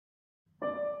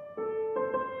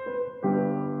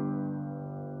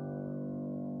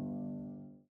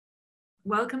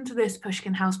Welcome to this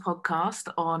Pushkin House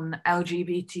podcast on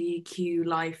LGBTQ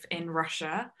life in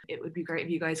Russia. It would be great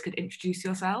if you guys could introduce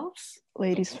yourselves.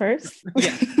 Ladies first.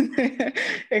 Yeah.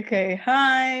 Okay.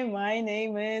 Hi, my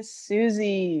name is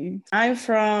Susie. I'm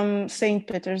from St.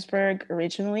 Petersburg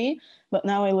originally, but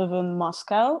now I live in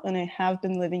Moscow and I have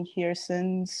been living here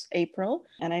since April.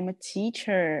 And I'm a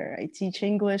teacher. I teach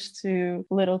English to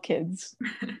little kids.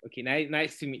 Okay,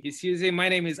 nice to meet you, Susie. My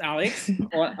name is Alex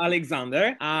or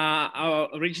Alexander.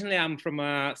 Originally, I'm from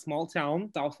a small town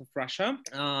south of Russia.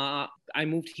 I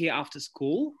moved here after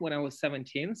school when I was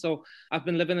 17. So I've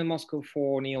been living in Moscow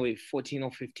for nearly 14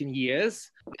 or 15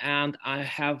 years. And I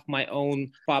have my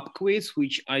own pub quiz,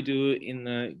 which I do in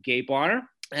a gay bar.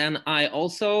 And I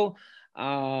also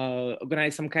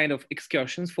organize some kind of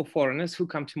excursions for foreigners who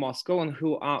come to Moscow and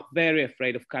who are very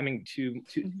afraid of coming to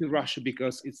Russia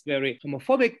because it's a very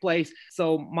homophobic place.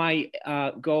 So my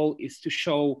goal is to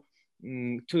show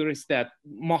tourists that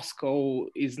Moscow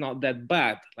is not that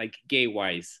bad, like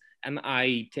gay-wise. And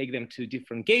I take them to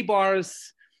different gay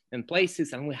bars and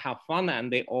places and we have fun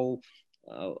and they all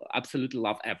absolutely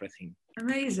love everything.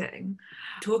 Amazing.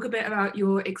 Talk a bit about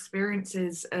your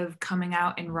experiences of coming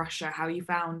out in Russia, how you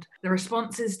found the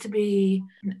responses to be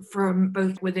from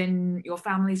both within your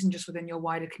families and just within your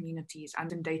wider communities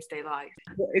and in day-to-day life.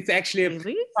 It's actually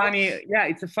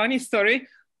it's a funny story,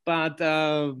 but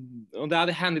on the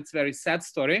other hand, it's a very sad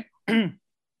story.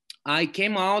 I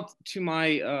came out to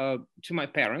my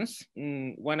parents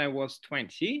when I was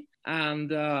 20,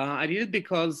 and I did it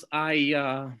because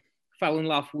I fell in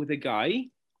love with a guy.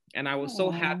 And I was so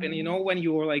happy. And, you know, when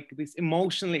you're like this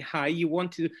emotionally high, you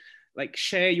want to like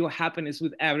share your happiness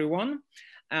with everyone.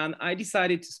 And I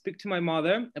decided to speak to my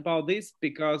mother about this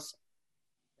because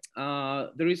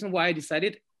the reason why I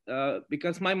decided,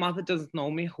 because my mother doesn't know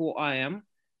me, who I am,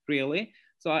 really.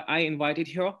 So I invited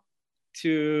her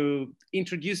to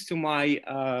introduce to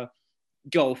my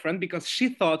girlfriend because she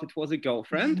thought it was a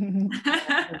girlfriend.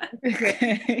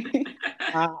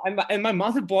 And my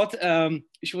mother bought,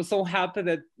 she was so happy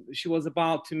that she was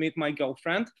about to meet my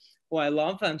girlfriend, who I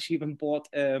love, and she even bought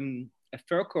a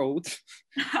fur coat.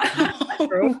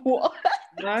 What?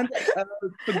 And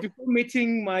but before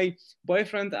meeting my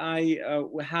boyfriend,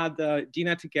 we had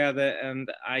dinner together,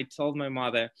 and I told my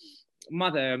mother,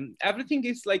 everything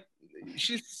is like,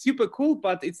 she's super cool,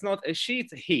 but it's not a she,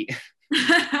 it's a he.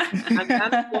 And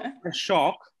then it was a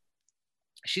shock.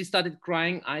 She started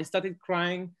crying, I started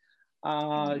crying.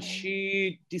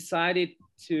 She decided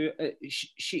to,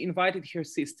 she invited her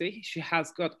sister. She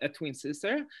has got a twin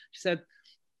sister. She said,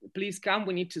 please come,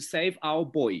 we need to save our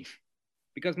boy.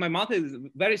 Because my mother is a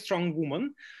very strong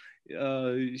woman.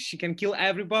 She can kill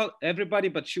everybody,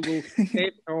 but she will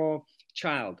save her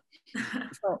child.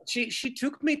 So she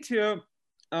took me to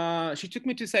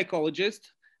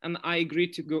psychologist, and I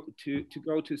agreed to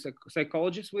go to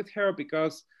psychologist with her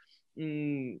because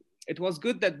it was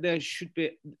good that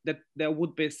there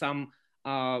would be some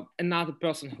another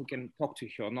person who can talk to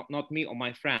her, not me or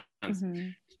my friends. Mm-hmm.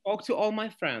 Spoke to all my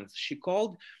friends. She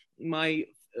called my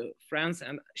friends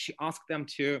and she asked them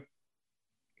to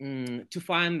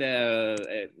find a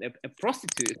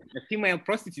prostitute, a female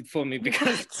prostitute for me,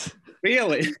 because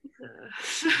really.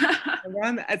 And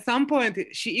then at some point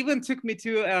she even took me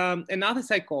to another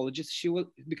psychologist.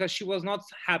 Because she was not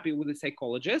happy with the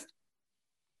psychologist.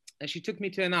 And she took me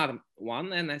to another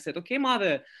one, and I said, okay,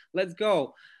 mother, let's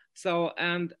go. So,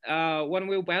 and when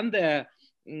we went there,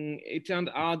 it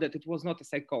turned out that it was not a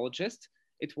psychologist.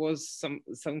 It was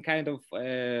some kind of,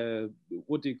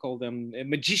 what do you call them? A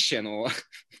magician or...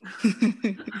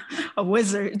 A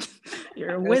wizard.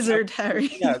 You're a wizard, Harry.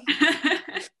 Yes.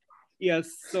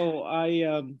 Yes. So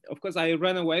of course, I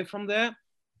ran away from there.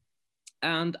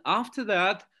 And after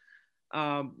that,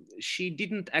 she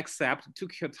didn't accept, it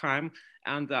took her time.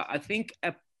 And I think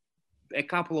a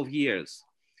couple of years,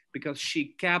 because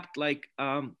she kept like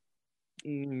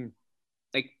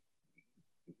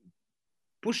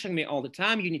pushing me all the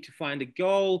time. You need to find a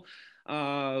goal,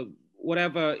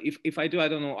 whatever. If I do, I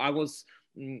don't know. I was,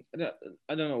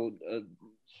 I don't know,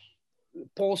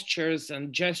 postures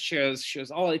and gestures. She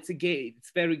was, oh, it's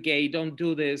very gay. Don't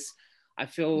do this. I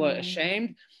feel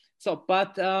ashamed. So,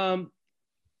 but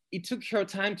it took her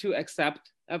time to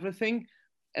accept everything.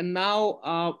 And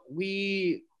now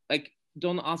we like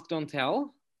don't ask, don't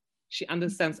tell. She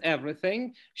understands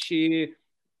everything. She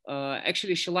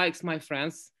actually, she likes my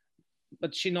friends,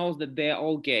 but she knows that they're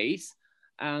all gays.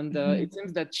 And it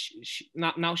seems that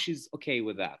now she's okay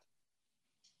with that.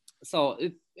 So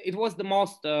it was the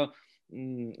most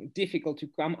difficult to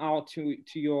come out to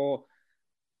your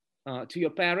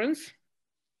parents,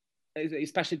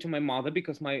 especially to my mother,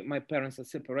 because my parents are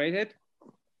separated.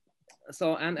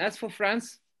 So, and as for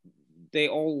friends, they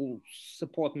all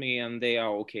support me and they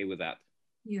are okay with that.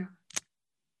 Yeah.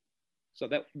 So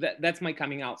that's my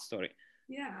coming out story.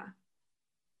 Yeah.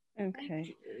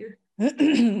 Okay.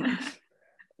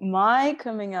 My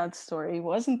coming out story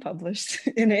wasn't published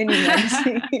in any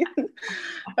magazine.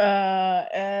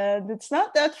 And it's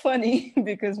not that funny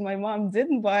because my mom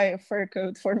didn't buy a fur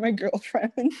coat for my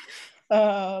girlfriend.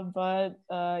 But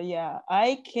yeah,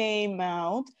 I came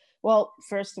out. Well,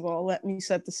 first of all, let me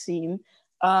set the scene.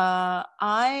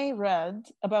 I read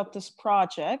about this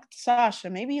project. Sasha,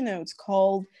 maybe you know, it's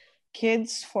called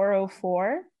Kids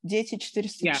 404, Дети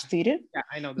 404. Yeah,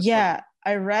 I know this. Yeah,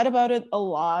 I read about it a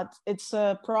lot. It's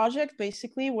a project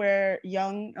basically where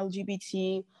young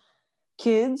LGBT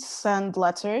kids send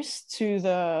letters to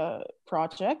the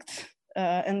project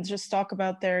and just talk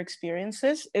about their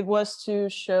experiences. It was to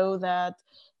show that,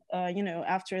 you know,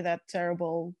 after that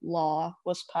terrible law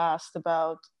was passed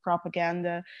about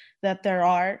propaganda, that there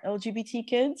are LGBT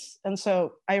kids. And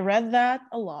so I read that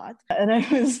a lot. And I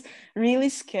was really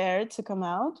scared to come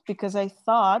out because I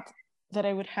thought that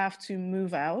I would have to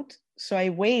move out. So I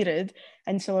waited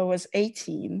until I was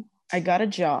 18. I got a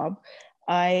job.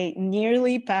 I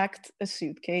nearly packed a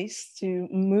suitcase to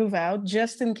move out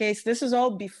just in case. This is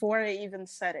all before I even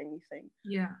said anything.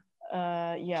 Yeah.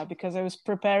 Yeah, because I was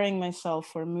preparing myself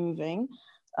for moving.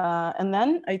 And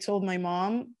then I told my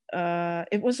mom,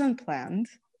 it was unplanned,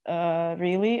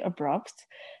 really abrupt.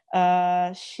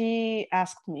 She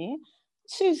asked me,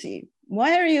 Susie,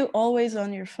 why are you always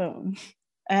on your phone?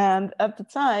 And at the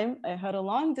time, I had a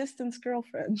long distance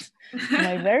girlfriend,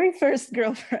 my very first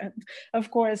girlfriend. Of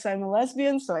course, I'm a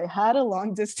lesbian, so I had a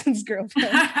long distance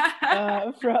girlfriend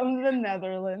from the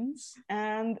Netherlands.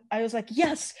 And I was like,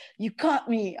 yes, you caught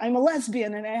me. I'm a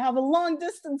lesbian and I have a long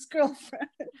distance girlfriend.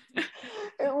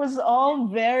 It was all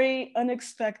very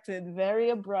unexpected, very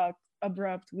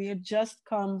abrupt. We had just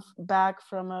come back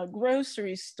from a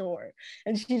grocery store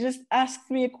and she just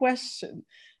asked me a question.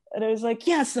 And I was like,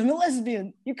 yes, I'm a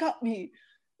lesbian. You caught me.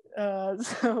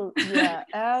 So yeah.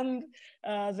 And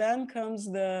then comes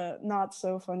the not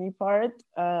so funny part.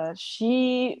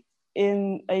 She,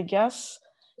 I guess,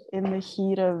 in the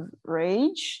heat of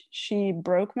rage, she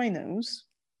broke my nose.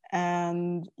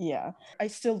 And yeah, I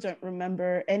still don't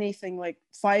remember anything like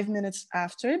 5 minutes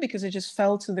after because I just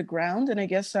fell to the ground and I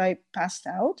guess I passed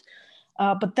out.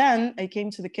 But then I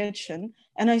came to the kitchen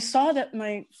and I saw that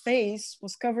my face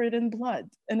was covered in blood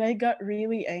and I got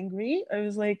really angry. I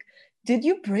was like, did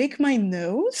you break my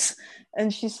nose?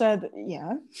 And she said,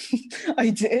 yeah, I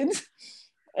did.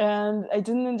 And I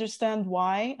didn't understand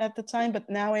why at the time, but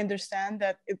now I understand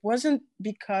that it wasn't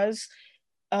because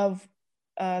of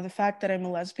the fact that I'm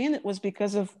a lesbian. It was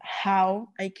because of how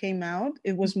I came out.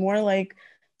 It was more like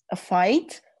a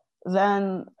fight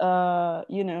than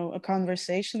you know, a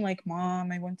conversation like,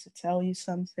 mom, I want to tell you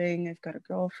something, I've got a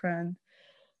girlfriend.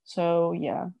 So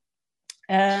yeah.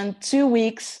 And 2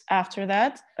 weeks after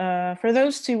that, for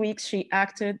those 2 weeks she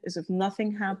acted as if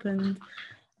nothing happened,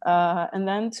 and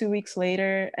then 2 weeks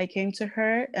later I came to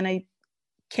her and I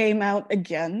came out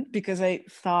again because I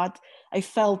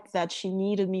felt that she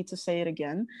needed me to say it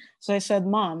again. So I said,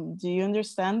 Mom, do you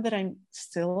understand that I'm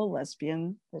still a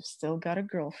lesbian? I've still got a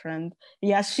girlfriend.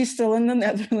 Yes, she's still in the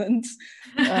Netherlands.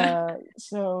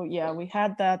 So yeah, we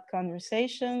had that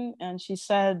conversation and she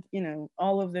said, you know,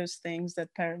 all of those things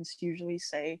that parents usually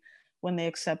say when they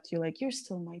accept you, like, you're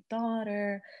still my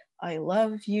daughter. I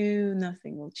love you.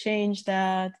 Nothing will change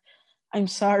that. I'm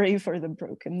sorry for the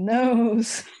broken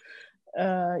nose.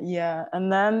 Yeah,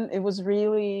 and then it was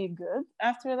really good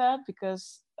after that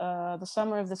because the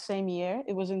summer of the same year,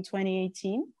 it was in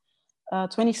 2018,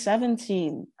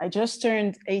 2017, I just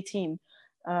turned 18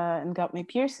 and got my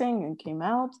piercing and came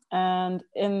out. And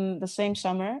in the same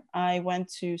summer, I went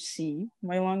to see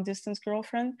my long distance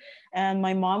girlfriend and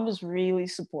my mom was really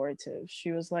supportive.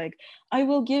 She was like, I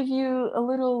will give you a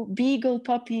little beagle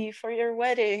puppy for your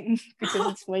wedding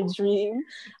because it's my dream.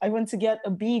 I want to get a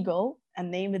beagle and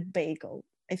name it Bagel.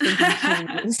 I think it's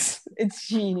genius. It's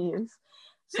genius.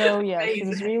 So yeah, she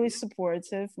was really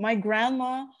supportive. My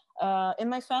grandma, in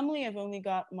my family, I've only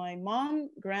got my mom,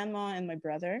 grandma, and my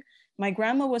brother. My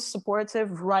grandma was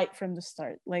supportive right from the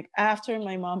start. Like after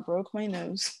my mom broke my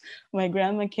nose, my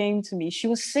grandma came to me. She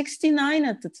was 69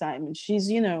 at the time, and she's,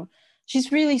 you know,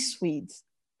 she's really sweet.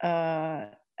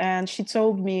 And she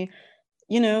told me,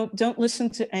 you know, don't listen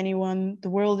to anyone. The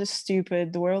world is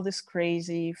stupid. The world is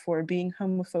crazy for being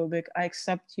homophobic. I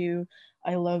accept you.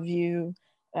 I love you.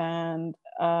 And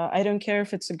I don't care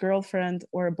if it's a girlfriend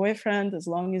or a boyfriend, as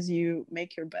long as you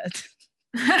make your bed.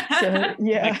 So,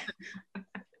 yeah.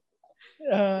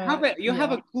 You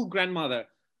have a cool grandmother.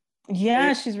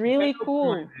 Yeah, she's really Very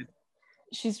cool. open-minded.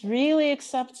 She's really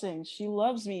accepting. She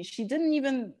loves me. She didn't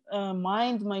even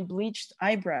mind my bleached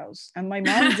eyebrows, and my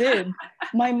mom did.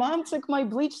 My mom took my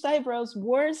bleached eyebrows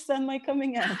worse than my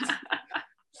coming out.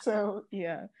 So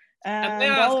yeah, And may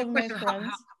and I all ask a of my question?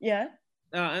 friends, yeah.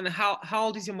 And how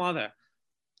old is your mother?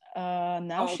 Now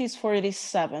How old? she's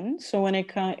 47. So when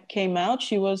it came out,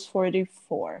 she was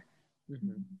 44.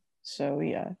 Mhm. So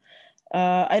yeah,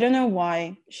 I don't know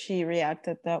why she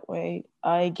reacted that way.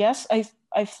 I guess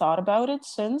I've thought about it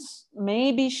since.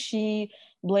 Maybe she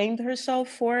blamed herself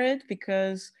for it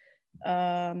because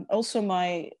also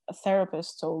my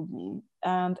therapist told me,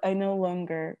 and I no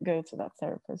longer go to that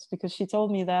therapist because she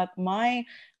told me that my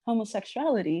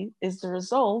homosexuality is the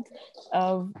result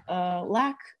of a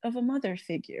lack of a mother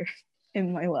figure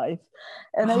in my life.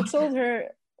 And I told her,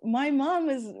 my mom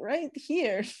is right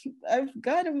here. I've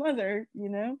got a mother, you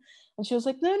know? And she was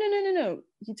like, no, no, no, no, no.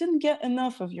 You didn't get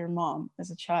enough of your mom as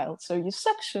a child. So you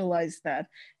sexualized that.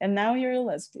 And now you're a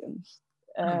lesbian.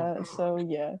 So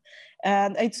yeah.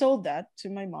 And I told that to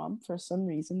my mom for some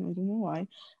reason. I don't know why.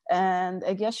 And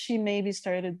I guess she maybe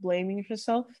started blaming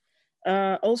herself.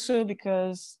 Also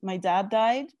because my dad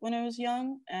died when I was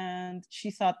young, and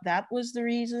she thought that was the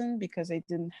reason because I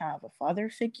didn't have a father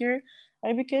figure.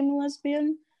 I became a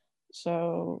lesbian.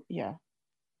 So yeah,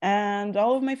 and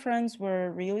all of my friends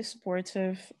were really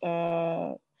supportive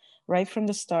right from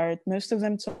the start. Most of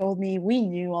them told me we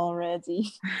knew already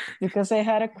because I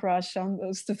had a crush on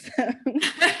most of them.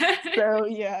 So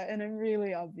yeah, and I'm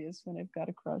really obvious when I've got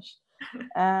a crush.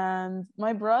 And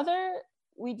my brother,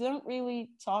 we don't really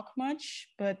talk much,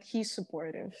 but he's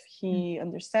supportive. He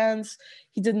understands.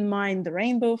 He didn't mind the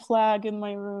rainbow flag in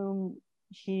my room.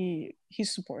 He's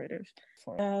supportive.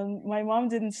 And my mom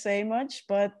didn't say much,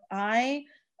 but I,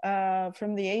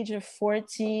 from the age of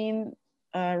 14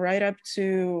 right up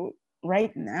to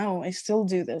right now, I still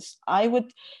do this. I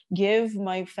would give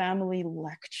my family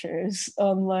lectures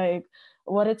on like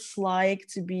what it's like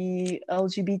to be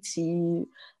LGBT,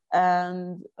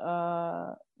 and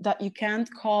that you can't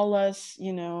call us,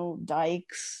 you know,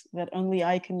 dykes, that only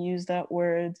I can use that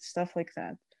word, stuff like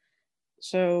that.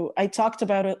 So I talked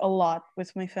about it a lot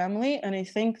with my family, and I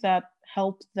think that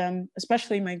helped them,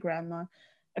 especially my grandma,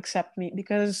 accept me,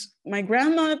 because my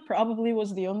grandma probably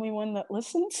was the only one that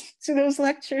listened to those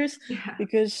lectures Yeah.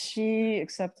 because she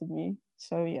accepted me.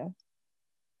 So yeah.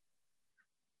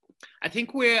 I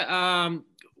think we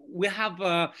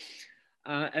have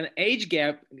an age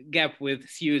gap with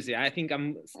Susie. I think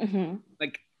I'm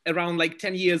like around like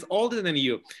 10 years older than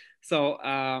you. So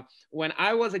when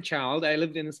I was a child, I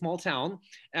lived in a small town,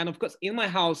 and of course in my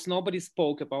house nobody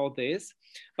spoke about this,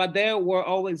 but there were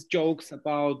always jokes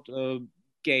about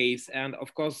gays, and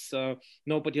of course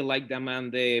nobody liked them,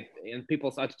 and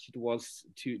people's attitude was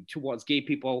towards gay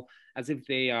people as if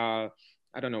they are,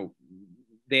 I don't know,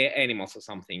 they're animals or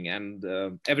something, and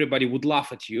everybody would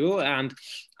laugh at you. And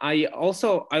I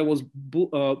was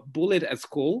bullied at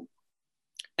school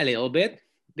a little bit.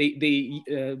 They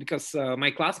because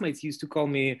my classmates used to call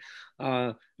me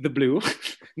the blue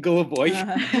girl boy,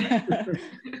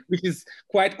 which is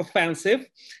quite offensive.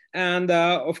 And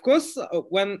of course,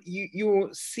 when you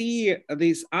see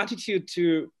this attitude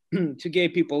to to gay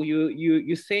people,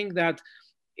 you think that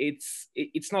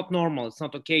it's not normal, it's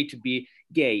not okay to be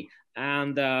gay.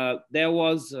 And there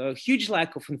was a huge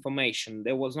lack of information.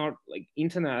 There was not like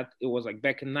internet. It was like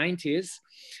back in 90s.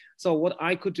 So what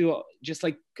I could do, just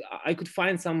like I could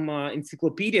find some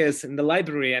encyclopedias in the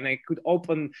library, and I could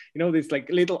open, you know, these like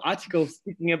little articles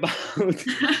speaking about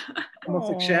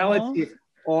homosexuality,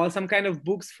 or some kind of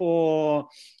books for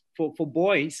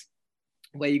boys,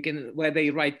 where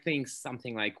they write things,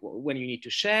 something like when you need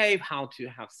to shave, how to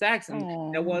have sex.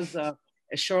 And there was a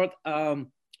short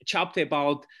chapter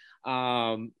about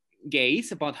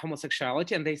gays, about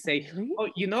homosexuality, and they say, oh,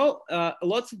 you know,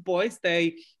 lots of boys,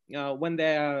 they when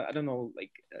they're, I don't know,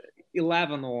 like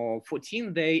 11 or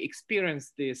 14, they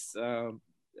experience this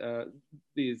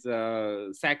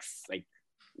sex like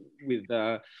with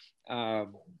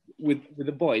with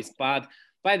the boys, but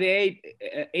by the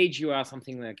age you are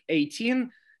something like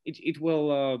 18, it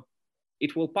will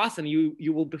pass, and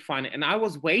you will be fine. And I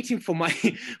was waiting for my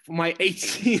for my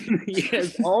 18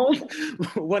 years old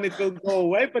when it will go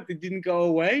away, but it didn't go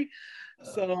away.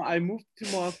 So I moved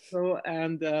to Moscow,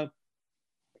 and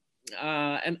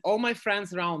all my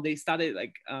friends around, they started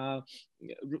like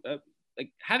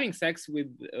having sex with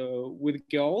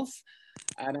girls.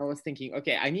 And I was thinking,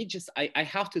 okay, I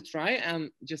have to try,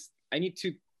 and just I need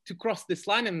to to cross this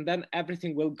line and then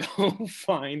everything will go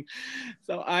fine.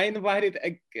 So I invited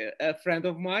a friend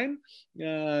of mine.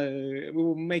 We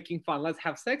were making fun. Let's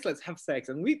have sex. Let's have sex.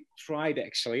 And we tried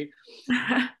actually.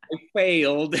 I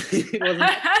failed. It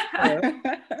wasn't fair.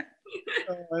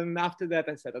 And after that,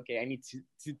 I said, okay, I need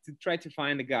to try to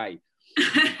find a guy.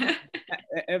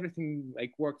 Everything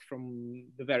like worked from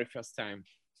the very first time.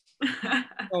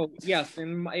 Oh yes,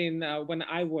 when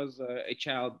I was a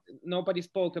child, nobody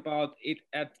spoke about it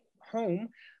at home,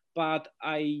 but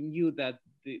I knew that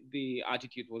the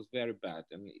attitude was very bad,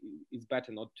 and it's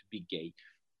better not to be gay.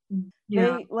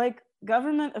 Yeah. They, like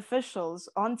government officials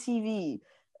on TV,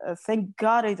 thank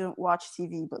God I don't watch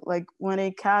TV, but like when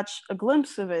I catch a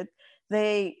glimpse of it,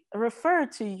 they refer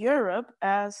to Europe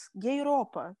as Gay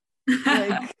Europa,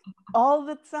 like all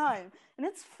the time. And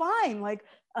it's fine. Like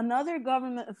another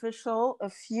government official,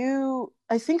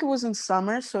 I think it was in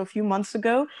summer, so a few months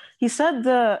ago, he said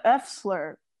the F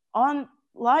slur on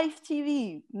live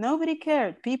TV. Nobody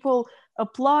cared. People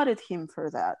applauded him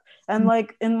for that. And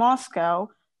like in Moscow,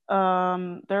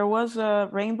 there was a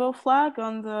rainbow flag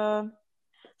on the...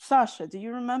 Sasha, do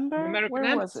you remember? American Where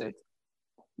Embassy. was it?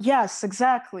 Yes,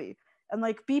 exactly. And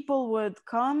like people would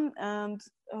come and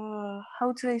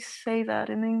how do I say that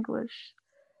in English?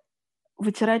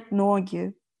 Вытирать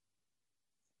ноги.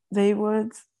 They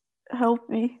would help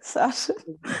me, Sasha.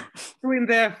 Clean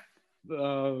their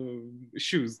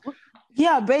shoes.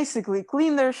 Yeah, basically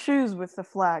clean their shoes with the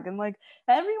flag, and like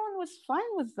everyone was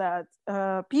fine with that.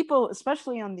 People,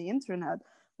 especially on the internet,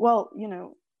 well, you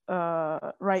know,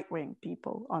 right-wing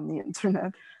people on the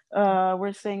internet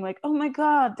were saying like, oh my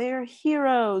God, they're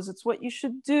heroes. It's what you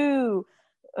should do.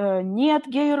 Нет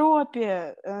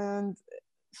Гейропе. And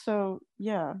so,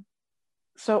 yeah.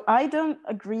 So I don't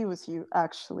agree with you,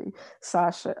 actually,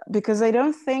 Sasha, because I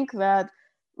don't think that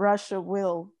Russia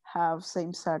will have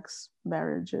same-sex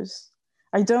marriages.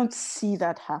 I don't see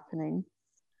that happening.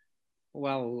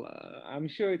 Well, I'm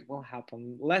sure it will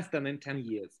happen less than in 10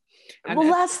 years. And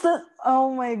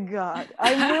oh my God.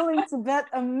 I'm willing to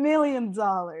bet $1 million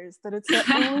that it's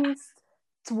at least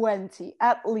 20,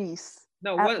 at least.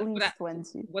 No, at least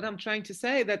 20. What I'm trying to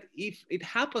say that if it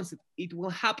happens, it will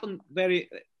happen very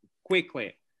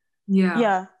quickly.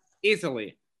 Yeah.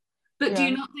 Easily. But do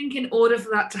you not think in order for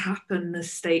that to happen, the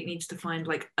state needs to find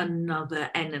like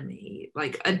another enemy,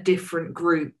 like a different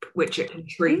group which it can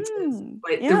treat as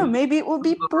like maybe it will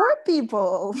be poor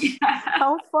people.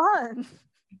 How fun.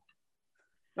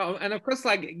 No, and of course,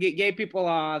 like gay people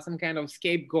are some kind of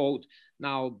scapegoat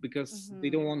now because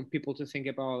they don't want people to think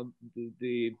about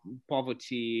the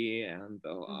poverty and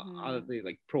other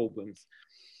like problems.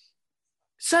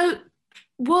 So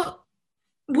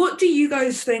what do you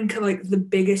guys think are like the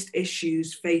biggest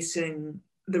issues facing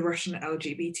the Russian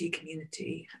LGBT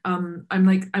community? I'm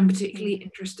particularly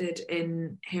interested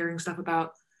in hearing stuff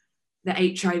about the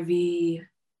HIV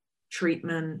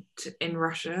treatment in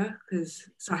Russia, because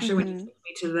Sasha, when you took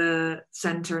me to the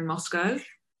center in Moscow,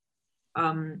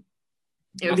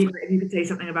 it would be great if you could say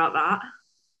something about that.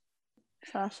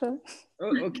 Sasha?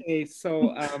 Okay,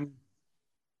 so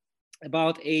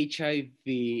about HIV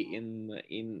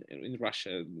in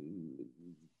Russia,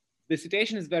 the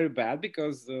situation is very bad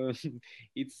because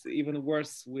it's even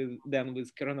worse than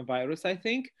with coronavirus, I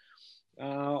think.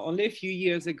 Only a few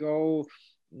years ago,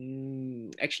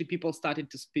 actually people started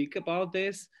to speak about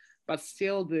this, but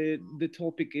still the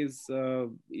topic is a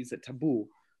taboo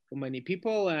for many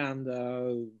people, and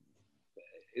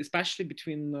especially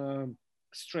between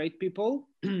straight people.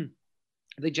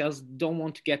 They just don't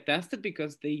want to get tested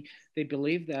because they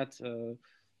believe that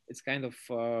it's kind of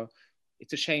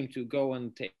it's a shame to go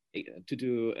and to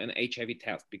do an HIV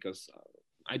test because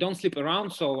I don't sleep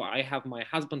around, so I have my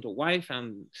husband or wife,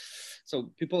 and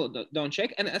so people don't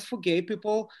check. And as for gay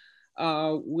people,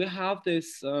 we have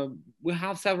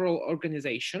several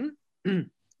organizations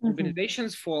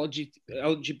for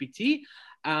LGBT,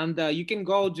 and you can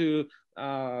go to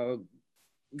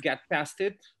get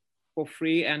tested for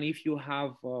free, and if you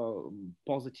have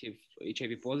positive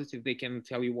HIV positive, they can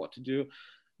tell you what to do.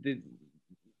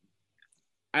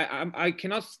 I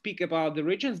cannot speak about the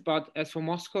regions, but as for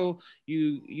Moscow,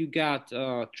 you got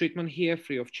treatment here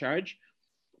free of charge.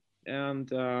 And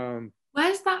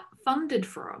where's that funded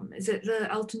from? Is it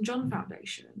the Elton John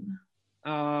Foundation?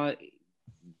 I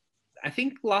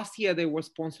think last year they were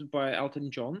sponsored by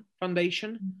Elton John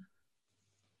Foundation.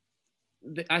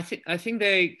 I think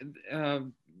they.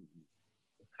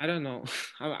 I don't know.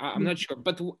 I'm not sure,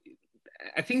 but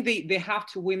I think they have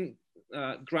to win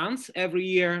grants every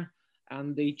year,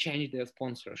 and they change their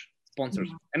sponsors.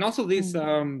 And also this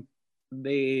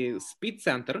the Speed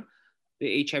Center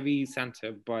the HIV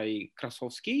center by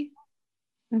Krasovsky.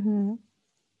 Mm-hmm.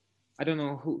 I don't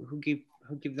know who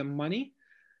give them money,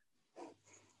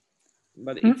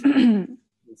 but it's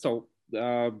so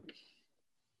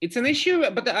it's an issue.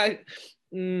 But I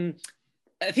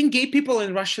think gay people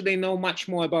in Russia, they know much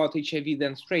more about HIV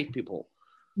than straight people.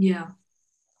 Yeah.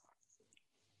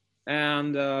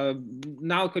 And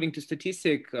now, according to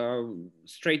statistics,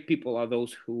 straight people are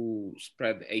those who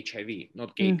spread HIV,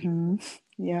 not gay people.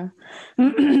 Yeah.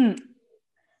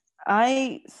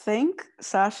 I think,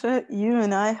 Sasha, you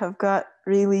and I have got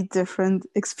really different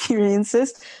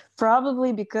experiences,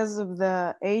 probably because of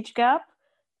the age gap.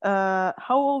 How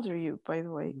old are you, by the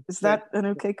way? Is that an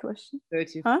okay question?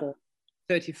 34. Huh?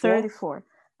 34. 34.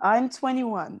 I'm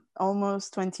 21,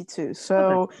 almost 22.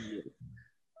 So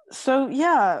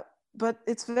yeah, but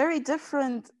it's very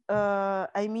different.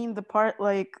 I mean, the part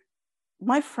like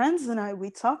my friends and I,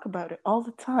 we talk about it all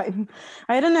the time.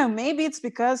 I don't know, maybe it's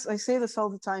because I say this all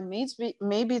the time.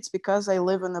 Maybe it's because I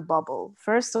live in a bubble.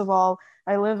 First of all,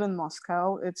 I live in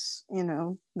Moscow. It's, you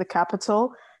know, the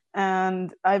capital.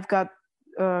 And I've got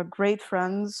great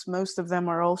friends. Most of them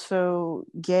are also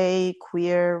gay,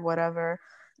 queer, whatever.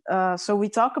 So we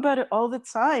talk about it all the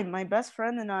time. My best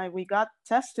friend and I, we got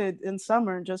tested in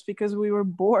summer just because we were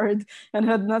bored and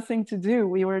had nothing to do.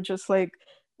 We were just like,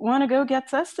 want to go get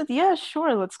tested? Yeah,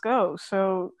 sure, let's go.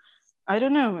 So I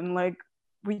don't know. And like,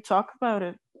 we talk about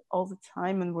it all the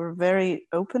time and we're very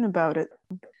open about it.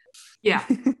 Yeah.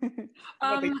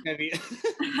 Heavy. So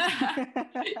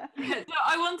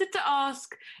I wanted to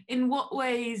ask, in what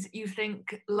ways you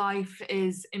think life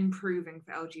is improving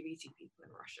for LGBT people in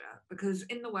Russia? Because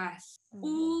in the West,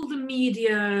 all the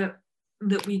media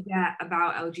that we get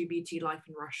about LGBT life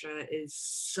in Russia is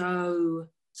so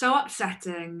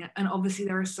upsetting. And obviously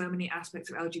there are so many aspects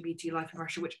of LGBT life in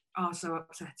Russia which are so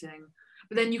upsetting.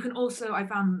 But then you can also, I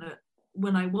found that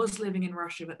when I was living in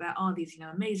Russia, that there are these, you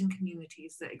know, amazing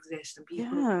communities that exist, and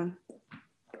people.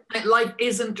 Yeah. Life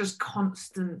isn't just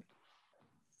constant,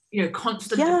 you know,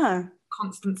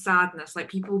 constant sadness. Like,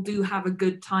 people do have a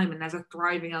good time, and there's a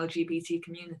thriving LGBT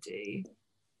community.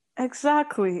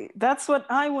 Exactly. That's what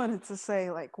I wanted to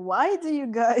say. Like, why do you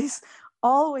guys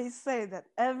always say that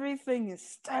everything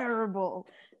is terrible?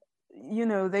 You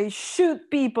know, they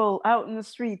shoot people out in the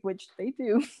street, which they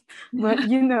do, but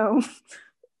you know,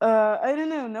 I don't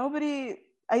know,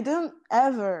 I don't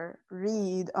ever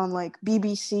read on like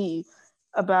BBC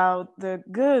about the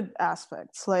good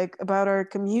aspects, like about our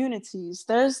communities.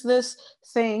 There's this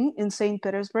thing in St.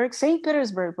 Petersburg. St.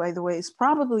 Petersburg, by the way, is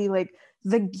probably like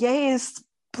the gayest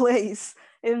place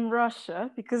in Russia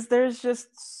because there's just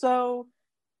so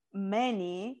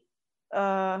many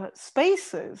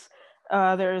spaces.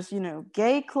 There's, you know,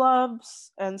 gay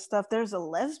clubs and stuff. There's a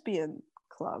lesbian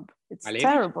club. It's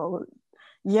terrible.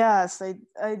 Yes,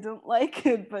 I don't like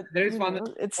it, but there is one.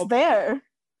 It's there.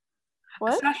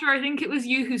 What? Sasha, I think it was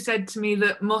you who said to me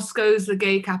that Moscow's the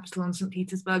gay capital and St.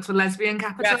 Petersburg's the lesbian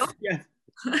capital. Yes.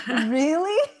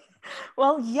 Really?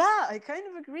 Well, yeah, I kind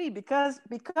of agree because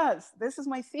this is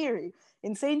my theory.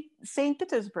 In St.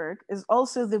 Petersburg is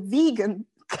also the vegan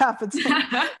capital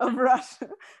of Russia.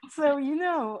 So, you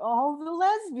know, all the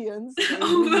lesbians,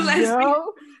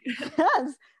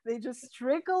 yes, they just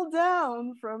trickle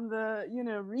down from the, you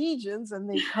know, regions and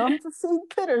they come to St.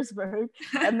 Petersburg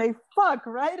and they fuck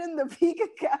right in the vegan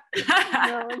capital.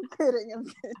 No, I'm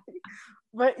kidding.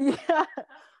 But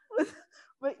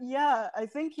yeah, I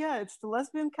think, yeah, it's the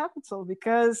lesbian capital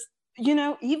because, you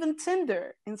know, even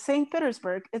Tinder in St.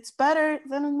 Petersburg, it's better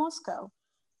than in Moscow.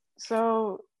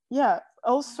 So yeah,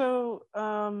 also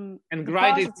and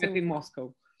Grindr is better in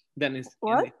Moscow than in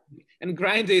what? And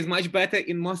Grindr is much better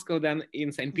in Moscow than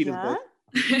in St. Petersburg.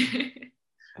 Yeah?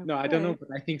 No, I don't know, but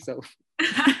I think so.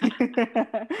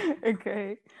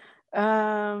 Okay.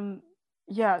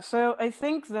 Yeah, so I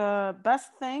think the best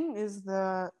thing is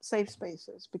the safe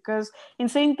spaces because in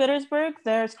St. Petersburg,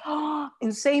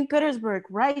 in St. Petersburg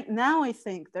right now, I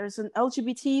think there's an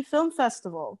LGBT film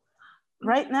festival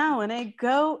right now, and I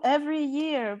go every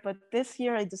year, but this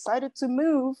year I decided to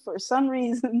move for some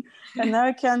reason and now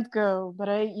I can't go, but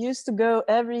I used to go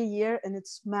every year and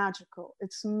it's magical.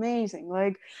 It's amazing.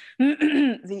 Like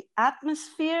the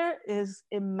atmosphere is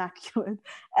immaculate.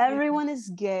 Everyone is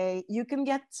gay. You can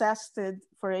get tested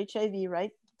for HIV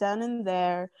right then and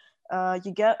there.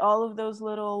 You get all of those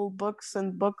little books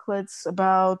and booklets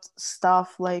about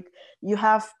stuff, like you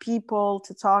have people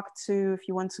to talk to if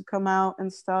you want to come out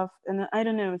and stuff. And I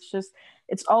don't know,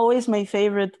 it's always my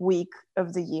favorite week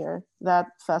of the year, that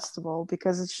festival,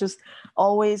 because it's just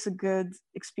always a good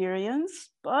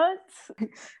experience. But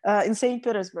in St.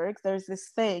 Petersburg, there's this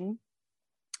thing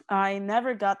I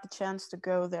never got the chance to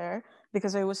go there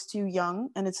because I was too young,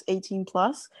 and it's 18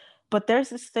 plus. But there's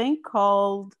this thing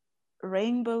called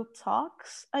Rainbow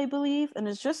Talks, I believe, and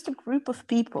it's just a group of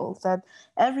people that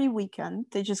every weekend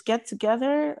they just get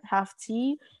together, have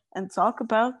tea, and talk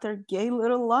about their gay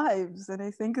little lives. And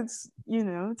I think it's,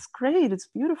 it's great, it's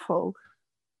beautiful.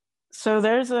 So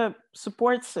there's a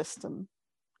support system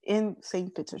in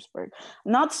St. Petersburg.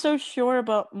 Not so sure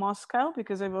about Moscow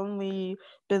because I've only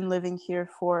been living here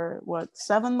for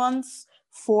 7 months,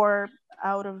 4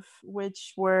 out of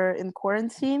which were in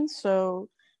quarantine. So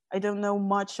I don't know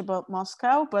much about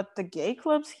Moscow, but the gay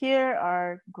clubs here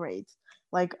are great.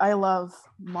 Like, I love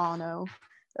Mono.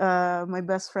 My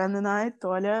best friend and I,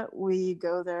 Toля, we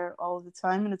go there all the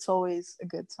time, and it's always a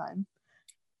good time.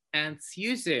 And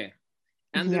Susie,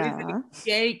 and there is a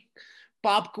gay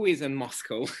pub quiz in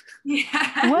Moscow.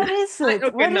 Yeah. What is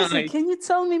it? What is it? Can you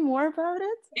tell me more about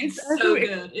it? It's so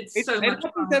good. It's so much fun. It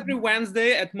happens every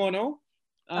Wednesday at Mono.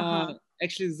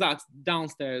 Actually, Zach's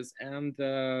downstairs, and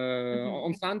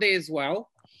on Sunday as well.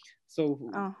 So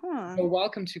you're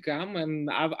welcome to come. And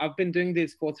I've been doing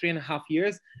this for 3.5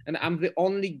 years, and I'm the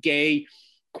only gay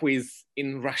quiz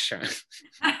in Russia. So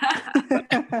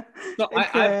I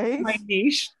have my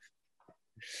niche,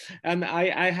 and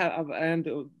I have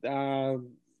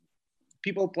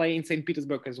people play in St.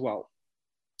 Petersburg as well.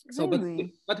 So,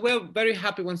 really? but we're very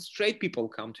happy when straight people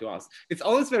come to us. It's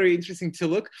always very interesting to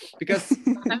look, because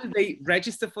sometimes they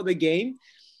register for the game,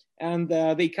 and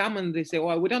they come and they say,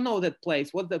 "Oh, we don't know that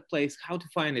place. What's that place? How to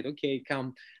find it? Okay,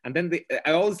 come." And then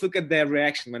I always look at their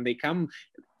reaction when they come,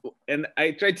 and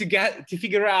I try to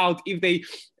figure out if they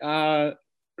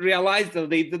realize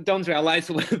that they don't realize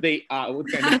where they are.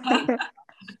 What kind of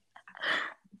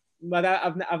but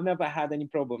I've never had any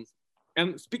problems.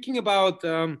 And speaking about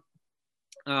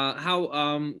how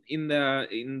in the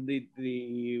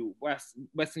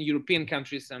Western European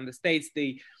countries and the States,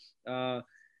 they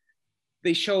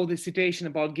show the situation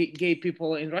about gay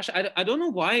people in Russia. I don't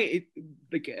know why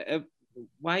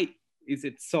why is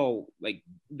it so, like,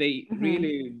 they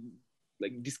really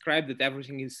like describe that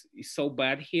everything is so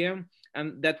bad here.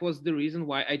 And that was the reason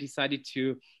why I decided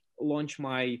to launch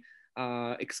my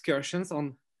excursions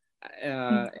on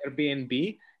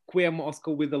Airbnb, Queer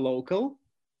Moscow with the Local,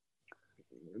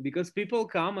 because people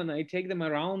come and I take them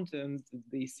around and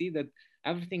they see that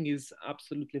everything is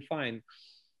absolutely fine.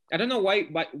 I don't know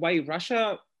why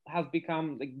Russia has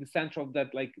become like the center of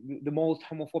that, like the most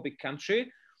homophobic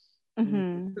country.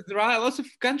 Because there are lots of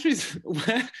countries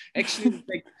where actually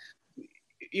like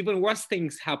even worse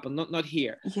things happen, not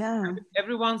here. Yeah.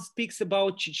 Everyone speaks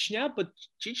about Chechnya, but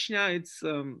Chechnya, it's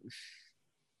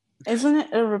isn't it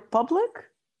a republic?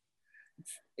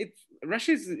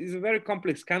 Russia is a very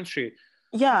complex country.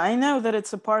 Yeah, I know that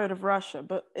it's a part of Russia,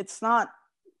 but it's not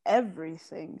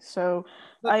everything. So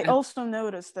I also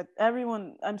noticed that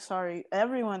everyone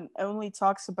only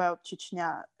talks about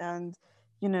Chechnya, and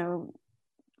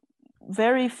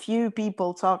very few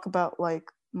people talk about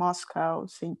like Moscow,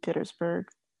 St. Petersburg.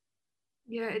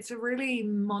 Yeah, it's a really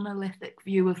monolithic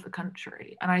view of the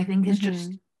country, and I think it's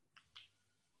just,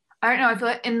 I don't know, I feel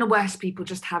like in the West people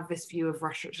just have this view of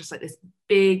Russia. It's just like this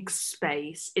big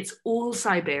space. It's all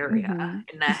Siberia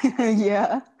in there.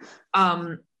 Yeah.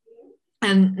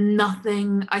 And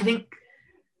nothing, I think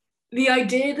the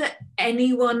idea that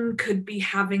anyone could be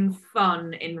having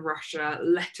fun in Russia,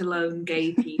 let alone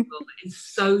gay people, is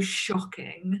so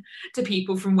shocking to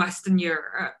people from Western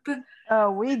Europe.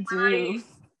 Oh, we do.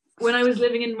 When I was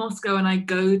living in Moscow and I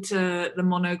go to the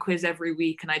Mono quiz every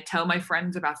week and I tell my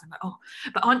friends about it, I'm like, oh,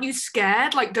 but aren't you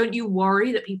scared? Like, don't you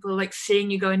worry that people are like seeing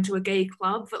you go into a gay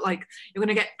club, that like you're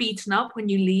going to get beaten up when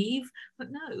you leave? But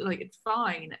no, like it's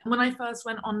fine. When I first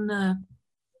went on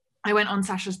I went on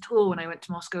Sasha's tour when I went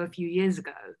to Moscow a few years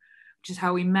ago, which is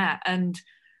how we met. And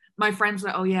my friends were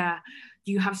like, oh yeah,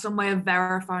 do you have some way of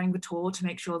verifying the tour to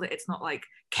make sure that it's not like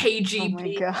KGB? Oh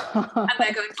my God. And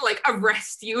they're going to like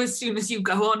arrest you as soon as you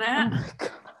go on it? Oh my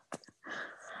God.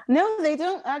 No, they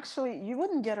don't actually. You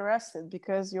wouldn't get arrested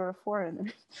because you're a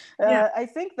foreigner. I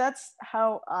think that's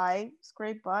how I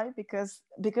scrape by, because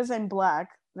I'm Black.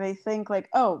 They think like,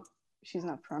 oh, she's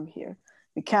not from here,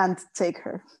 we can't take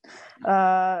her.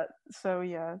 So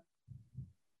yeah.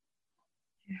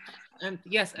 And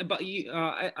yes, about you,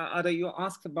 Ada, you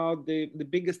asked about the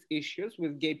biggest issues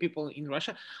with gay people in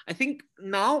Russia. I think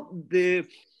now the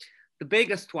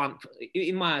biggest one,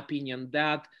 in my opinion,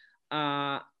 that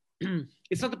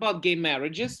it's not about gay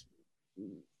marriages.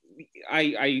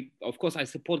 I of course I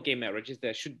support gay marriages.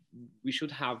 We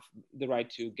should have the right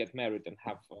to get married and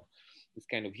have this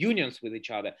kind of unions with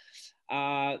each other.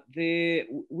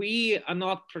 We are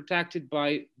not protected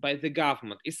by the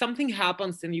government. If something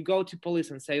happens and you go to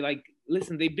police and say like,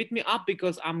 listen, they beat me up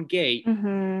because I'm gay, you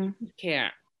don't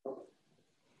care.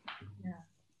 Yeah.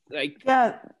 Like,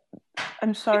 yeah,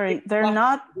 I'm sorry, they're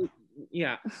not.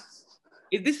 Yeah,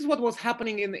 this is what was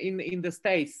happening in the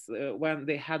States when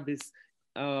they had this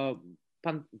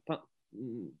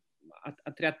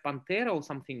Отряд Pantera or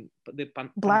something.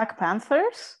 Black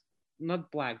Panthers?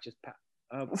 Not black, just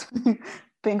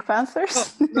Pink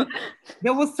Panthers? no,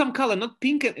 there was some color, not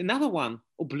pink, another one,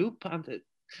 or blue panther.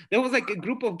 There was like a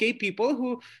group of gay people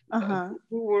who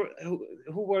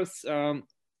were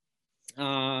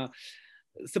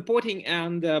supporting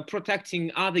and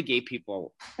protecting other gay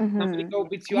people. Somebody go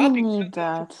beats you up, need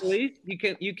that. Police,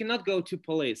 you cannot go to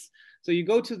police. So you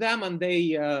go to them and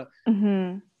they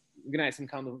organize some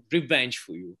kind of revenge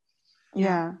for you.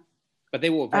 Yeah. But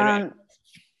they were very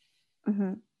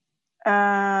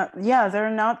yeah, they're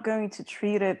not going to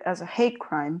treat it as a hate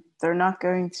crime. They're not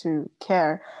going to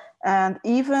care. And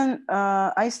even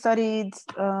I studied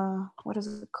what is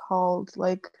it called,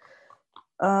 like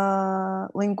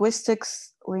linguistic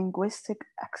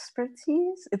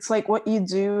expertise. It's like what you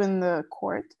do in the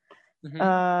court.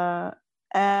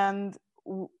 And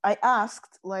I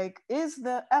asked, like, is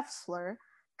the F slur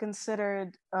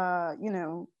considered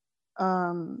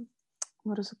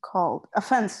what is it called,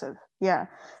 offensive? Yeah.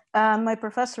 And my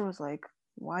professor was like,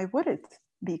 why would it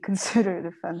be considered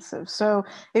offensive? So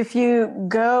if you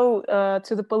go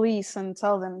to the police and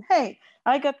tell them, hey,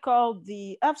 I got called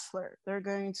the F slur, they're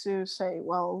going to say,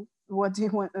 well, what do you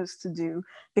want us to do?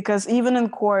 Because even in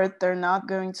court, they're not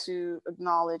going to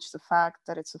acknowledge the fact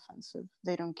that it's offensive.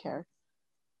 They don't care.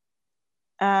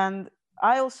 And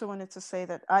I also wanted to say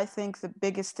that I think the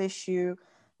biggest issue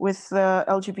with the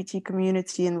LGBT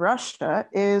community in Russia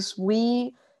is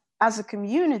we, as a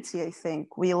community, I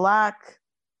think we lack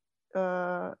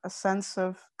a sense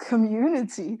of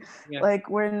community. Yeah. Like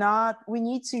we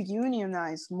need to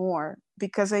unionize more,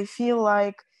 because I feel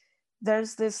like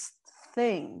there's this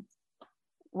thing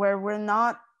where we're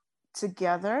not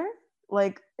together.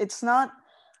 Like it's not,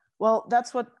 well,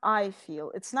 that's what I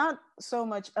feel. It's not so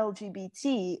much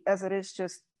LGBT as it is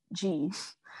just G.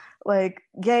 Like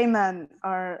gay men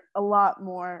are a lot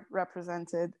more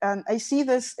represented. And I see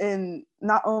this in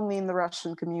not only in the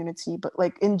Russian community, but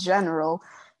like in general.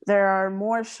 There are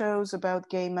more shows about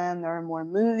gay men, there are more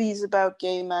movies about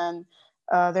gay men,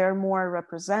 they're more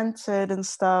represented and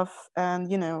stuff.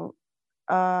 And, you know,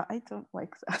 I don't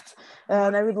like that.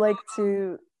 And I would like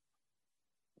to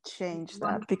change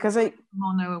that, because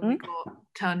Mono and we got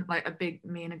turned, like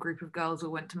me and a group of girls all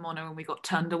went to Mono and we got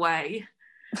turned away.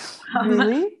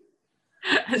 Really?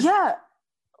 Yeah,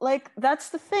 like that's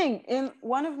the thing. In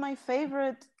one of my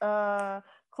favorite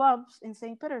clubs in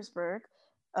St. Petersburg,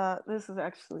 this is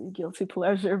actually a guilty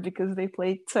pleasure because they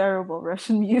play terrible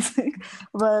Russian music,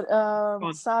 but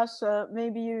Sasha,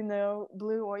 maybe you know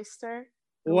Blue Oyster.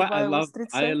 I love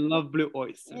Blue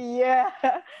Oyster. Yeah,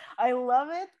 I love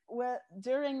it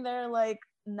during their like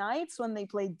nights when they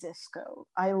play disco.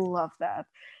 I love that.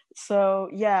 So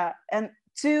yeah, and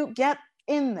to get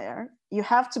in there, you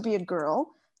have to be a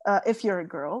girl. If you're a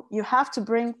girl, you have to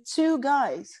bring two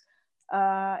guys,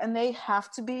 and they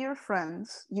have to be your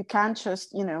friends. You can't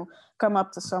just, you know, come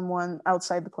up to someone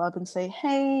outside the club and say,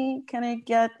 hey, can I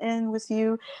get in with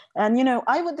you? And, you know,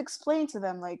 I would explain to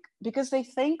them, like, because they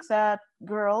think that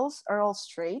girls are all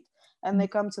straight and they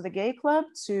come to the gay club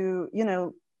to, you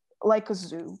know, like a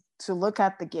zoo, to look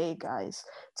at the gay guys,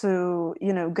 to,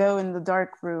 you know, go in the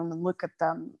dark room and look at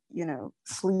them, you know,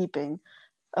 sleeping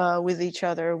with each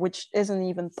other, which isn't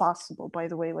even possible, by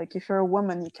the way. Like if you're a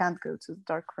woman, you can't go to the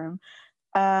dark room.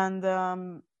 And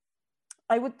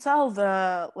I would tell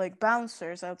the like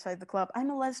bouncers outside the club, I'm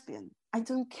a lesbian. I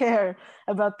don't care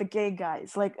about the gay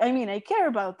guys. Like, I mean, I care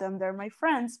about them. They're my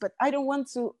friends, but I don't want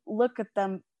to look at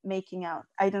them making out.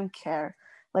 I don't care.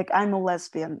 Like, I'm a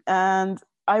lesbian. And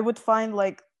I would find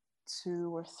like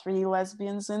 2 or 3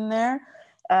 lesbians in there.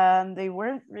 And they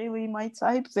weren't really my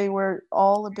type. They were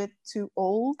all a bit too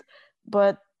old.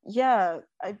 But yeah,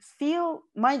 I feel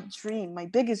my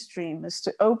biggest dream is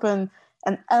to open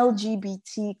an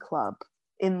LGBT club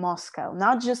in Moscow.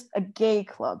 Not just a gay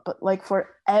club, but like for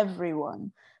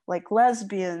everyone. Like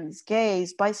lesbians,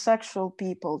 gays, bisexual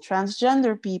people,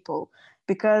 transgender people.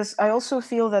 Because I also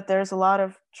feel that there's a lot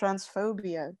of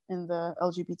transphobia in the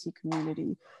LGBT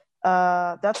community.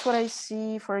 That's what I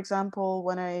see, for example,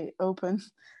 when I open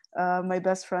my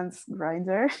best friend's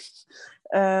Grindr.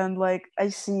 And like I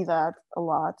see that a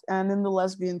lot, and in the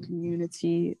lesbian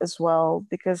community as well,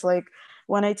 because like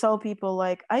when I tell people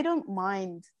like I don't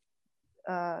mind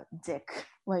dick.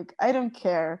 Like, I don't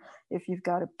care if you've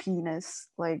got a penis.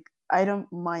 Like, I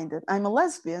don't mind it. I'm a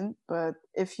lesbian, but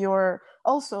if you're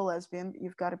also a lesbian,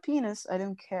 you've got a penis, I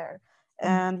don't care.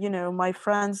 And, you know, my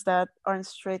friends that aren't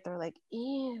straight, they're like,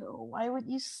 ew, why would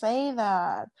you say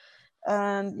that?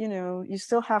 And, you know, you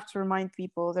still have to remind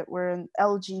people that we're an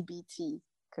LGBT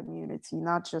community,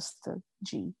 not just the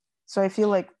G. So I feel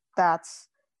like that's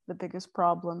the biggest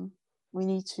problem. We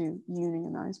need to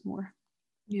unionize more.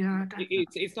 Yeah, definitely.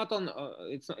 It's not on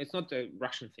it's not a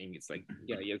Russian thing. It's like,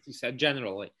 yeah, as you said,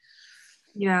 generally.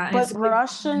 Yeah, But it's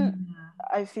Russian,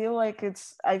 I feel like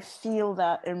I feel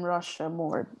that in Russia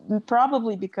more,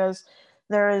 probably because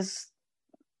there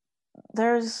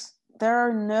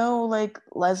are no like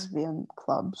lesbian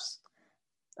clubs.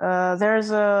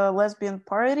 There's a lesbian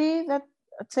party that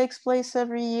takes place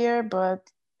every year,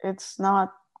 but it's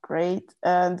not great,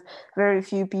 and very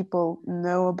few people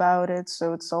know about it,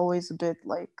 so it's always a bit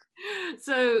like.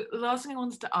 So the last thing I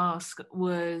wanted to ask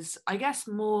was, I guess,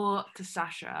 more to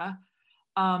Sasha,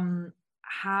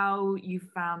 how you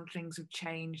found things have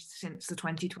changed since the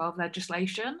 2012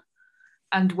 legislation,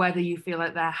 and whether you feel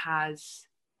like there has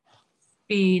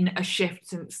been a shift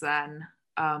since then.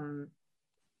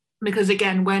 Because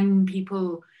again, when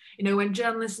people, you know, when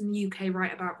journalists in the UK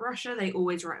write about Russia, they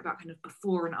always write about kind of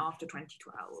before and after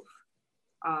 2012.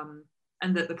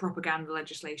 And that the propaganda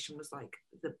legislation was like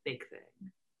the big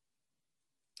thing.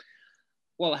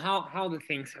 Well, how the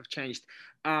things have changed.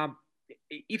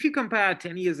 If you compare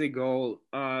 10 years ago,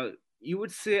 you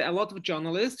would see a lot of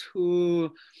journalists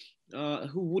who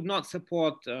would not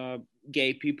support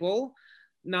gay people.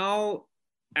 Now,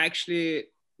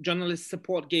 actually, journalists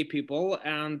support gay people,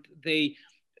 and they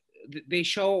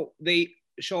show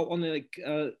only like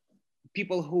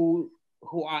people who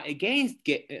are against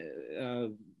gay,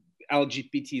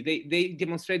 LGBT. They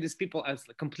demonstrate these people as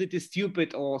completely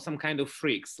stupid or some kind of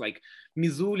freaks, like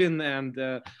Mizulina and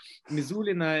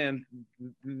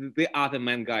the other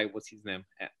man guy. What's his name?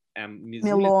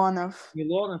 Milonov.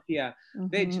 Milonov, yeah. Mm-hmm.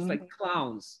 They're just like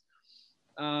clowns.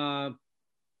 Those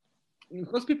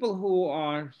people who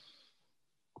are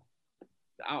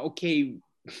okay,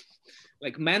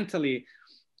 like mentally,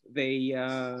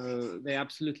 they're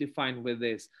absolutely fine with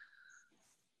this.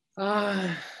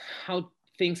 How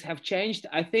things have changed,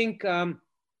 I think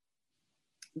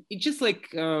it's just like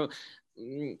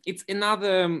it's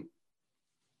another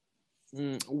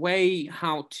way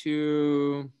how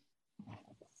to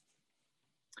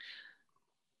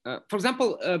for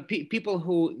example, people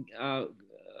who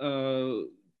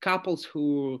couples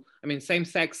who, I mean,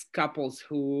 same-sex couples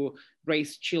who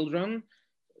raise children,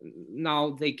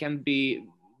 now they can be,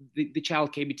 the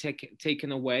child can be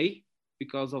taken away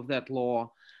because of that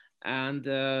law. And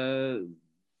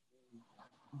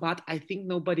but I think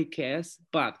nobody cares.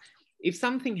 But if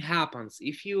something happens,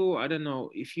 if you, I don't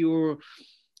know, if you're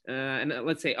and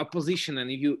let's say opposition, and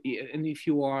if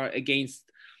you are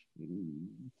against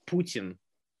Putin,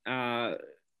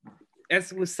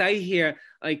 as we say here,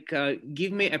 like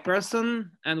give me a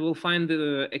person and we'll find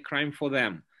a crime for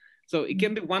them. So it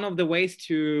can be one of the ways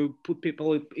to put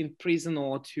people in prison,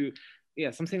 or to, yeah,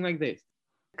 something like this.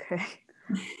 Okay.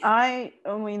 I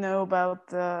only know about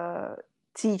the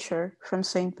teacher from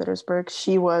St. Petersburg.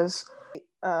 She was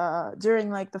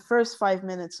during like the first 5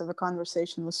 minutes of a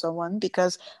conversation with someone,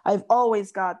 because I've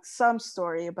always got some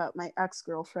story about my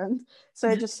ex-girlfriend. So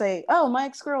I just say, oh, my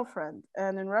ex-girlfriend.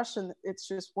 And in Russian, it's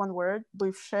just one word,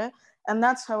 bывшая. And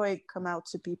that's how I come out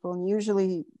to people. And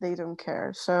usually they don't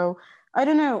care. So I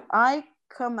don't know. I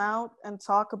come out and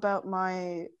talk about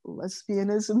my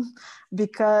lesbianism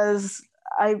because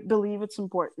I believe it's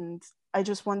important. I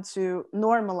just want to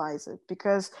normalize it,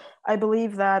 because I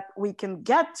believe that we can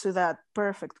get to that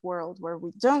perfect world where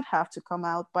we don't have to come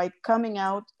out, by coming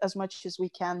out as much as we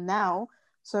can now,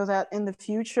 so that in the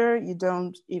future you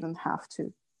don't even have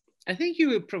to. I think you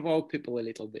will provoke people a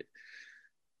little bit.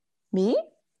 Me?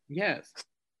 Yes.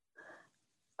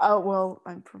 Oh, well,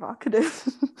 I'm provocative.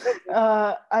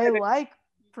 I like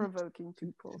provoking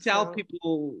people. Tell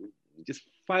people just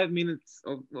 5 minutes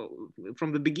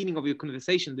from the beginning of your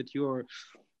conversation that you're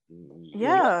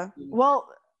well,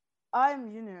 I'm,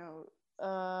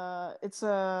 it's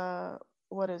a,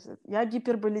 what is it? Я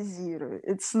гиперболизирую.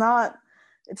 It's not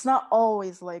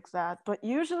always like that, but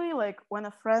usually, like, when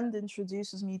a friend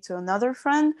introduces me to another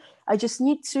friend, I just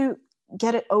need to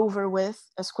get it over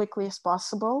with as quickly as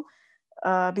possible,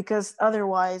 because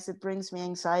otherwise it brings me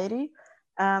anxiety.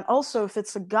 And also, if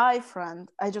it's a guy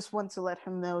friend, I just want to let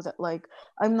him know that, like,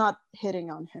 I'm not hitting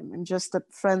on him. I'm just a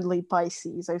friendly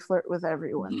Pisces. I flirt with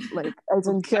everyone. Like, I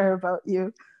don't care about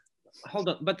you. Hold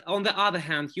on. But on the other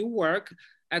hand, you work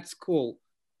at school.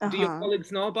 Do your Uh-huh.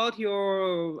 colleagues know about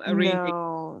your arrangement?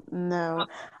 No.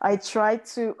 I try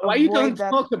to Why you avoid don't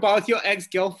that talk about your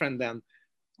ex-girlfriend then?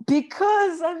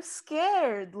 because I'm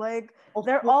scared. Like, Of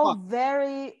they're all course.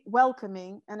 very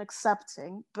welcoming and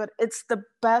accepting, but it's the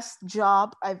best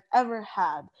job I've ever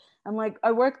had. And like,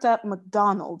 I worked at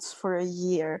McDonald's for a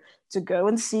year to go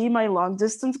and see my long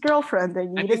distance girlfriend. I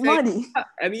And you needed say, money.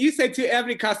 and you say to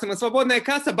every customer, "Swobodная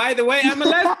kassa, by the way, I'm a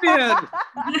lesbian."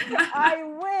 I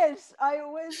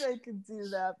wish I could do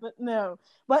that, but no.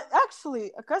 But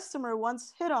actually, a customer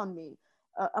once hit on me,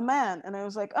 a man, and I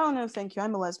was like, "Oh no, thank you,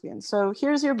 I'm a lesbian. So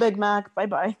here's your Big Mac. Bye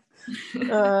bye."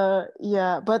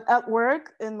 Yeah, but at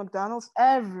work in McDonald's,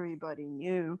 everybody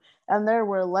knew, and there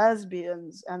were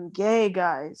lesbians and gay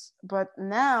guys. But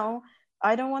now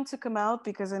I don't want to come out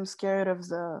because I'm scared of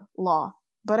the law.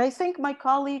 But I think my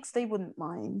colleagues, they wouldn't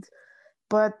mind.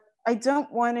 But I don't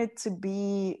want it to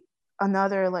be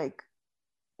another like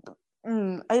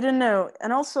I don't know.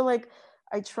 And also like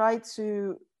I try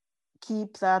to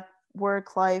keep that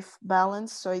work life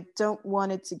balance, so I don't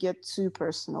want it to get too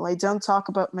personal. I don't talk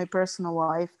about my personal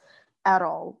life at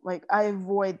all. Like I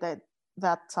avoid that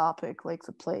topic like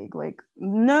the plague. Like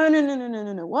no.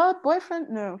 What boyfriend?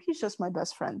 No, he's just my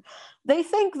best friend. They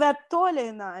think that Tole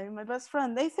and I, my best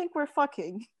friend, they think we're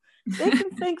fucking. They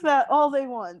can think that all they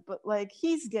want, but like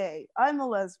he's gay, I'm a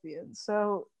lesbian,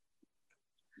 so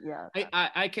yeah.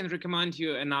 I can recommend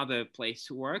you another place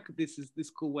to work. This is the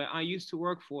school where I used to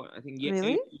work for, I think,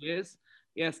 Really? 8 years.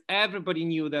 Yes, everybody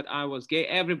knew that I was gay.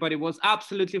 Everybody was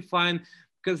absolutely fine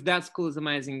because that school is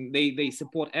amazing. They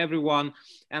support everyone,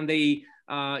 and they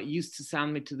used to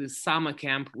send me to the summer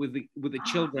camp with the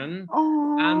children,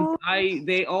 and Oh.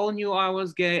 they all knew I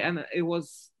was gay, and it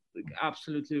was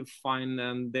absolutely fine.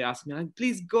 And they asked me, like,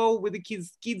 please go with the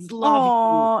kids. Kids love you.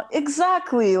 Oh,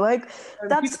 exactly. Like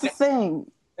And that's the thing.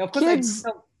 of course, Kids,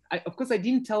 I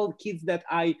didn't tell kids that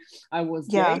I was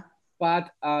yeah. gay,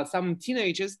 but some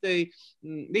teenagers they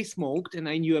smoked, and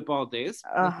I knew about this.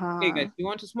 And I said, hey Uh-huh. guys, you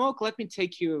want to smoke? Let me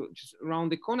take you just around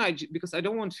the corner because I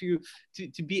don't want you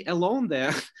to be alone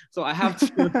there. So I have to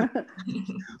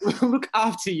look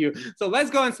after you. So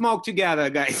let's go and smoke together,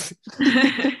 guys.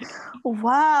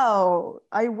 Wow.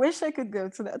 I wish I could go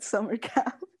to that summer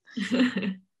camp.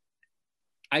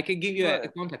 I can give you a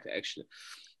But contact actually.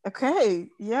 okay,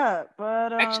 yeah, but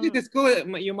Actually, the school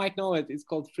you might know it. It's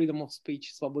called Freedom of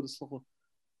Speech, Свобода слова.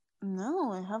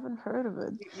 no, I haven't heard of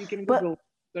it. You can But Google.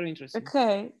 Very interesting.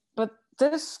 okay, but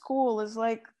this school is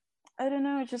like, I don't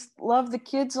know, I just love the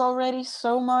kids already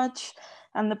so much,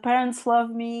 and the parents love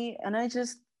me, and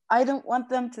I don't want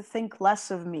them to think less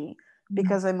of me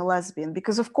because I'm a lesbian.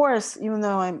 Because of course, even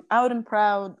though I'm out and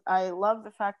proud, I love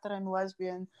the fact that I'm a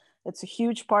lesbian. It's a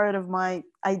huge part of my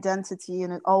identity,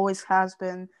 and it always has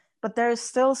been. But there is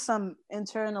still some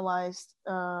internalized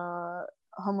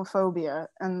homophobia,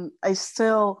 and I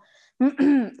still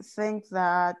think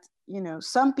that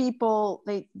some people,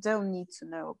 they don't need to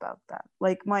know about that.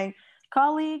 Like my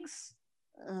colleagues,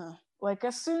 like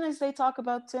as soon as they talk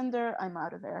about Tinder, I'm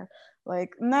out of there.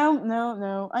 Like no,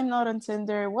 I'm not on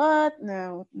Tinder. What?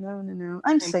 No,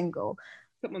 I'm single.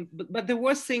 Come on, but the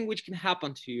worst thing which can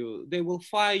happen to you, they will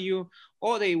fire you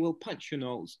or they will punch your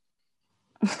nose.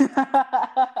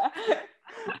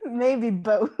 Maybe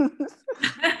both.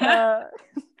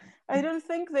 I don't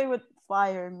think they would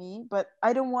fire me, but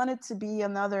I don't want it to be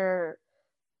another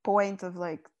point of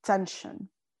like tension.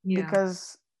 Yeah.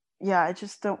 Because yeah, I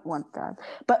just don't want that.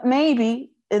 But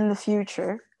maybe in the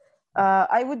future,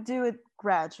 I would do it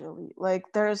gradually. Like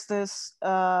there's this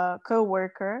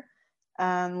co-worker,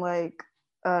 and like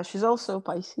she's also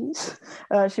Pisces.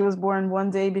 She was born one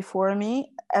day before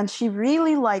me, and she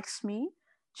really likes me.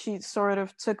 She sort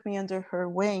of took me under her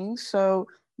wing, so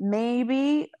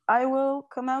maybe I will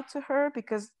come out to her,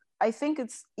 because I think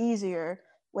it's easier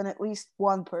when at least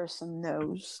one person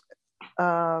knows.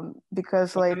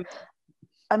 Because like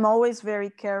I'm always very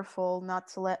careful not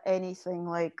to let anything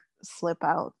like slip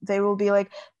out. They will be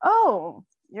like, "Oh,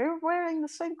 you're wearing the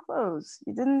same clothes.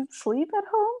 You didn't sleep at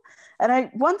home?" And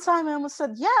I one time I almost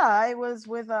said, "Yeah, I was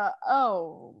with a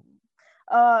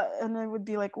and I would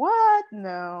be like, "What?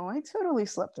 No, I totally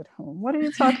slept at home. What are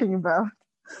you talking about?"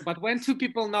 But when two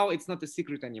people know, it's not a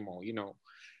secret anymore,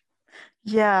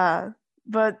 Yeah,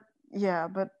 but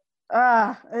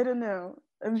I don't know.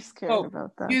 I'm scared So,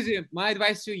 about that. Susie, my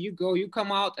advice to you, you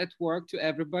come out at work to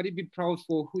everybody, be proud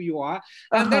for who you are,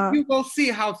 Uh and then huh. you will see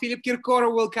how Philip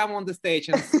Kirkorov will come on the stage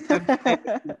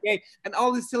okay? And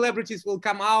all the celebrities will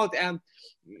come out, and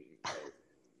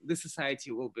the society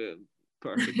will be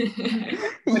perfect.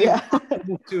 Yeah.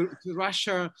 Move to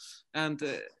Russia and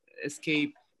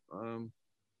escape,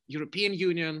 European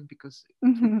Union, because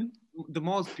Mhm. the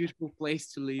most beautiful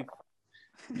place to live,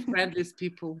 the friendliest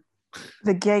people.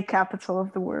 The gay capital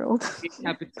of the world. Gay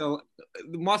capital.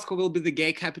 Moscow will be the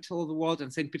gay capital of the world,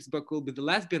 and St. Petersburg will be the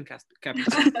lesbian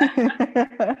capital.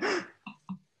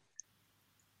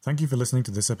 Thank you for listening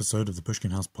to this episode of the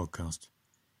Pushkin House podcast.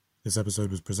 This episode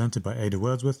was presented by Ada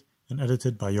Wordsworth and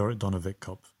edited by Jorit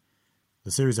Donovic-Kopf.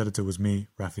 The series editor was me,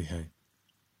 Rafi Hay.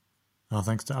 Our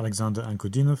thanks to Alexander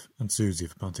Ankudinov and Susie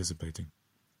for participating.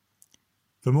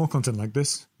 For more content like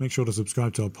this, make sure to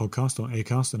subscribe to our podcast on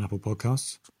Acast and Apple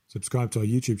Podcasts, subscribe to our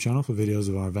YouTube channel for videos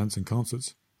of our events and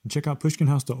concerts, and check out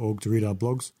pushkinhouse.org to read our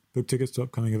blogs, book tickets to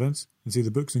upcoming events, and see the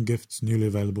books and gifts newly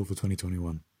available for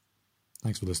 2021.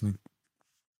 Thanks for listening.